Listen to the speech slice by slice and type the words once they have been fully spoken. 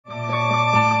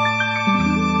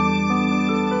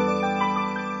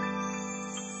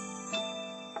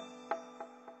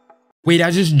Wait,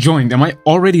 I just joined. Am I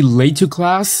already late to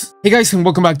class? Hey guys, and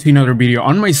welcome back to another video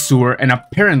on my sewer. And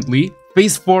apparently,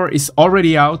 Phase 4 is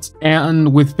already out.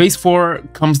 And with Phase 4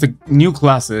 comes the new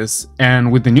classes.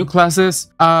 And with the new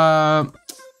classes, I'm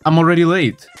already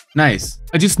late. Nice.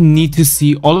 I just need to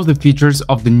see all of the features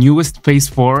of the newest Phase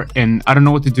 4 and I don't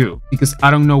know what to do because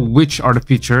I don't know which are the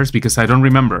features because I don't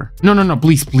remember. No,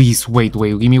 please, wait,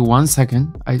 give me 1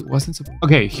 second. I wasn't supposed.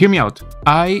 Okay, hear me out.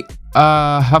 I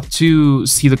have to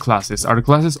see the classes. Are the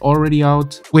classes already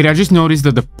out? Wait, I just noticed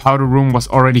that the powder room was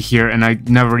already here and I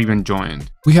never even joined.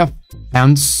 We have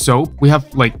hand soap. We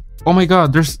have like, oh my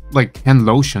god, there's like hand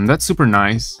lotion. That's super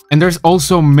nice. And there's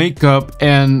also makeup,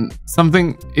 and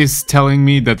something is telling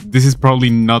me that this is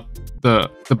probably not the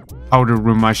powder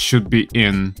room I should be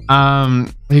in.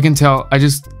 You can tell I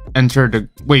just entered the...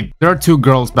 Wait, there are two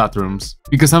girls' bathrooms.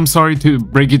 Because I'm sorry to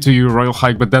break it to you, Royal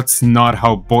Hike, but that's not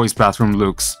how boys' bathroom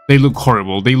looks. They look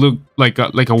horrible. They look like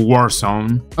a war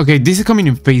zone. Okay, this is coming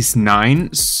in Phase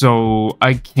 9, so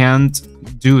I can't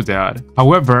do that.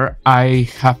 However, I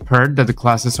have heard that the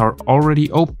classes are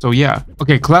already open, so yeah.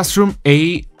 Okay, classroom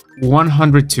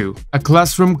A102. A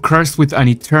classroom cursed with an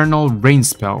eternal rain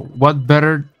spell. What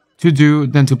better to do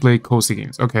than to play cozy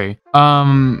games? Okay.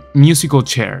 Musical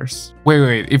chairs.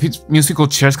 Wait, if it's musical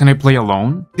chairs, can I play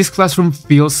alone? This classroom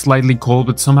feels slightly cold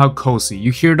but somehow cozy.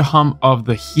 You hear the hum of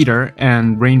the heater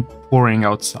and rain pouring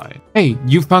outside. Hey,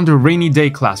 you found a rainy day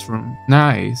classroom.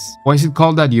 Nice. Why is it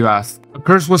called that, you ask? A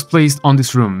curse was placed on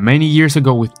this room many years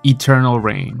ago with eternal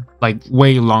rain. Like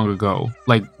way long ago.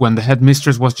 Like when the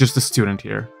headmistress was just a student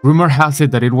here. Rumor has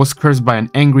it that it was cursed by an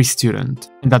angry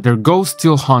student and that their ghost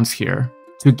still haunts here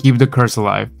to keep the curse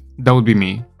alive. That would be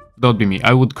me. That would be me.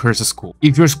 I would curse a school.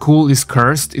 If your school is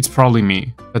cursed, it's probably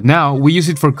me. But now, we use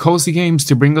it for cozy games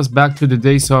to bring us back to the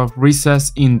days of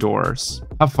recess indoors.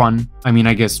 Have fun. I mean,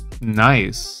 I guess,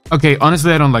 nice. Okay,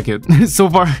 honestly, I don't like it. So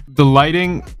far, the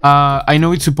lighting, I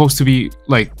know it's supposed to be,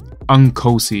 like,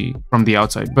 uncozy from the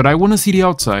outside, but I want to see the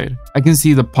outside. I can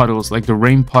see the puddles, like the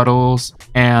rain puddles,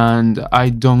 and I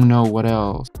don't know what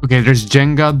else. Okay, there's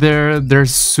Jenga there,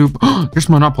 there's soup. There's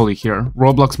Monopoly here,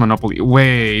 Roblox Monopoly.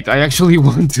 Wait, I actually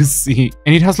want to see.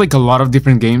 And it has like a lot of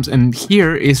different games, and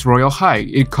here is Royal High.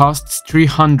 It costs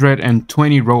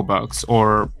 320 Robux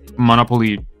or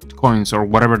Monopoly coins or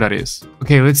whatever that is.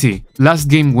 Okay, let's see. Last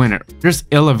game winner. There's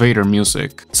elevator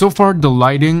music. So far, the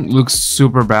lighting looks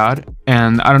super bad,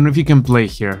 and I don't know if you can play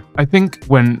here. I think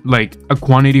when like a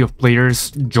quantity of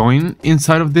players join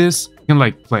inside of this, you can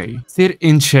like play. Sit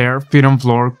in chair, feet on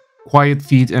floor, quiet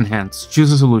feet and hands.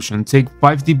 Choose a solution. Take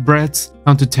 5 deep breaths,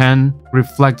 count to 10,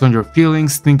 reflect on your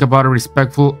feelings, think about a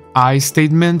respectful I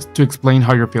statement to explain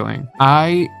how you're feeling.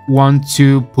 I want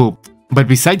to poop. But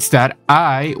besides that,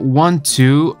 I want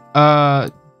to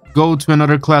go to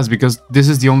another class because this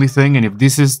is the only thing, and if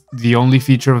this is the only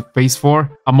feature of Phase 4,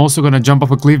 I'm also gonna jump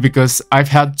off a cliff because I've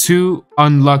had 2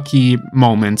 unlucky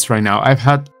moments right now. I've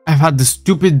had the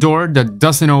stupid door that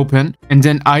doesn't open, and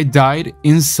then I died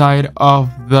inside of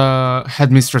the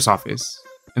headmistress office.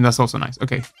 And that's also nice.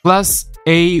 Okay. Class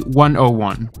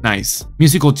A101. Nice.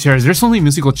 Musical chairs. There's only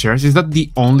musical chairs. Is that the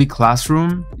only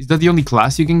classroom? Is that the only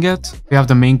class you can get? We have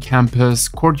the main campus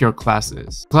courtyard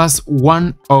classes. Class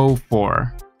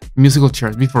 104. Musical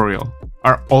chairs. Be for real.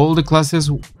 Are all the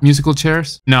classes musical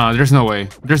chairs? No, there's no way.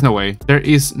 There's no way. There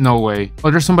is no way.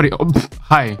 Oh, there's somebody. Oh,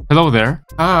 hi. Hello there.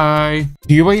 Hi.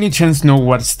 Do you by any chance know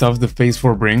what stuff the Phase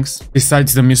 4 brings?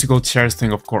 Besides the musical chairs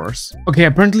thing, of course. Okay,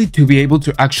 apparently to be able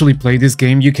to actually play this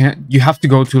game, you have to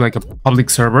go to like a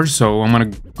public server. So I'm gonna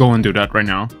go and do that right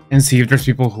now and see if there's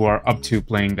people who are up to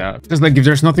playing that. Because like if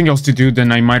there's nothing else to do,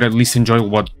 then I might at least enjoy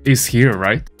what is here,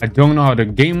 right? I don't know how the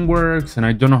game works and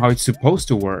I don't know how it's supposed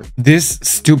to work. This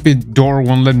stupid door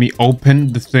won't let me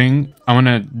open the thing. I'm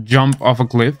gonna jump off a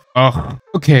cliff. Ugh.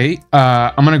 Okay,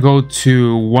 I'm gonna go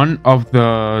to one of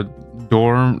the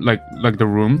dorm, like the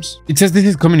rooms. It says this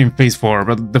is coming in Phase 4,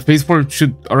 but the Phase 4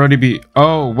 should already be...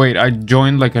 Oh, wait, I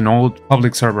joined like an old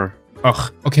public server.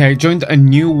 Ugh. Okay, I joined a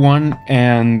new one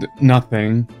and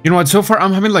nothing. You know what? So far,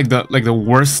 I'm having like the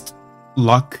worst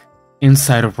luck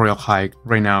inside of Royal Hike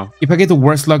right now. If I get the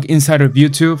worst luck inside of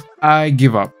YouTube, I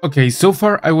give up. Okay, so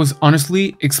far I was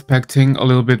honestly expecting a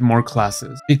little bit more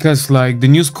classes because like the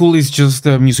new school is just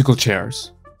the musical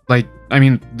chairs. Like, I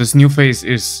mean, this new phase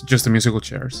is just the musical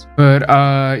chairs. But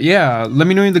yeah, let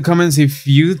me know in the comments if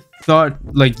you thought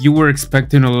like you were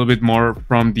expecting a little bit more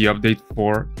from the update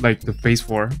 4, like the Phase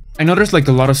 4. I know there's like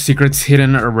a lot of secrets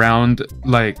hidden around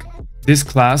like this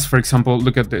class. For example,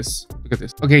 look at this. Look at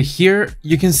this. Okay, here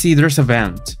you can see there's a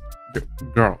vent.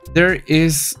 Girl, there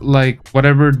is like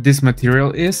whatever this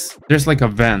material is, there's like a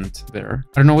vent there.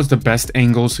 I don't know what's the best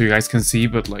angle so you guys can see,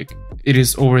 but like it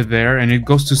is over there and it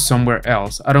goes to somewhere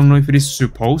else. I don't know if it is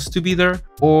supposed to be there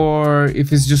or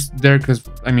if it's just there because,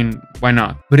 I mean, why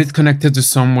not? But it's connected to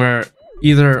somewhere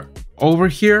either over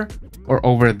here or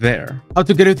over there. How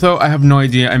to get it though, I have no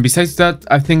idea. And besides that,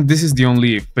 I think this is the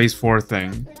only phase 4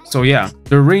 thing. So yeah,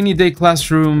 the rainy day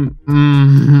classroom,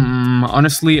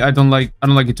 honestly, I don't like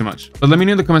it too much. But let me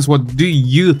know in the comments, what do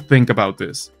you think about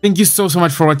this? Thank you so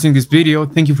much for watching this video.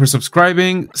 Thank you for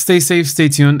subscribing. Stay safe, stay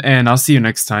tuned, and I'll see you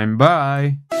next time.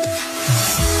 Bye.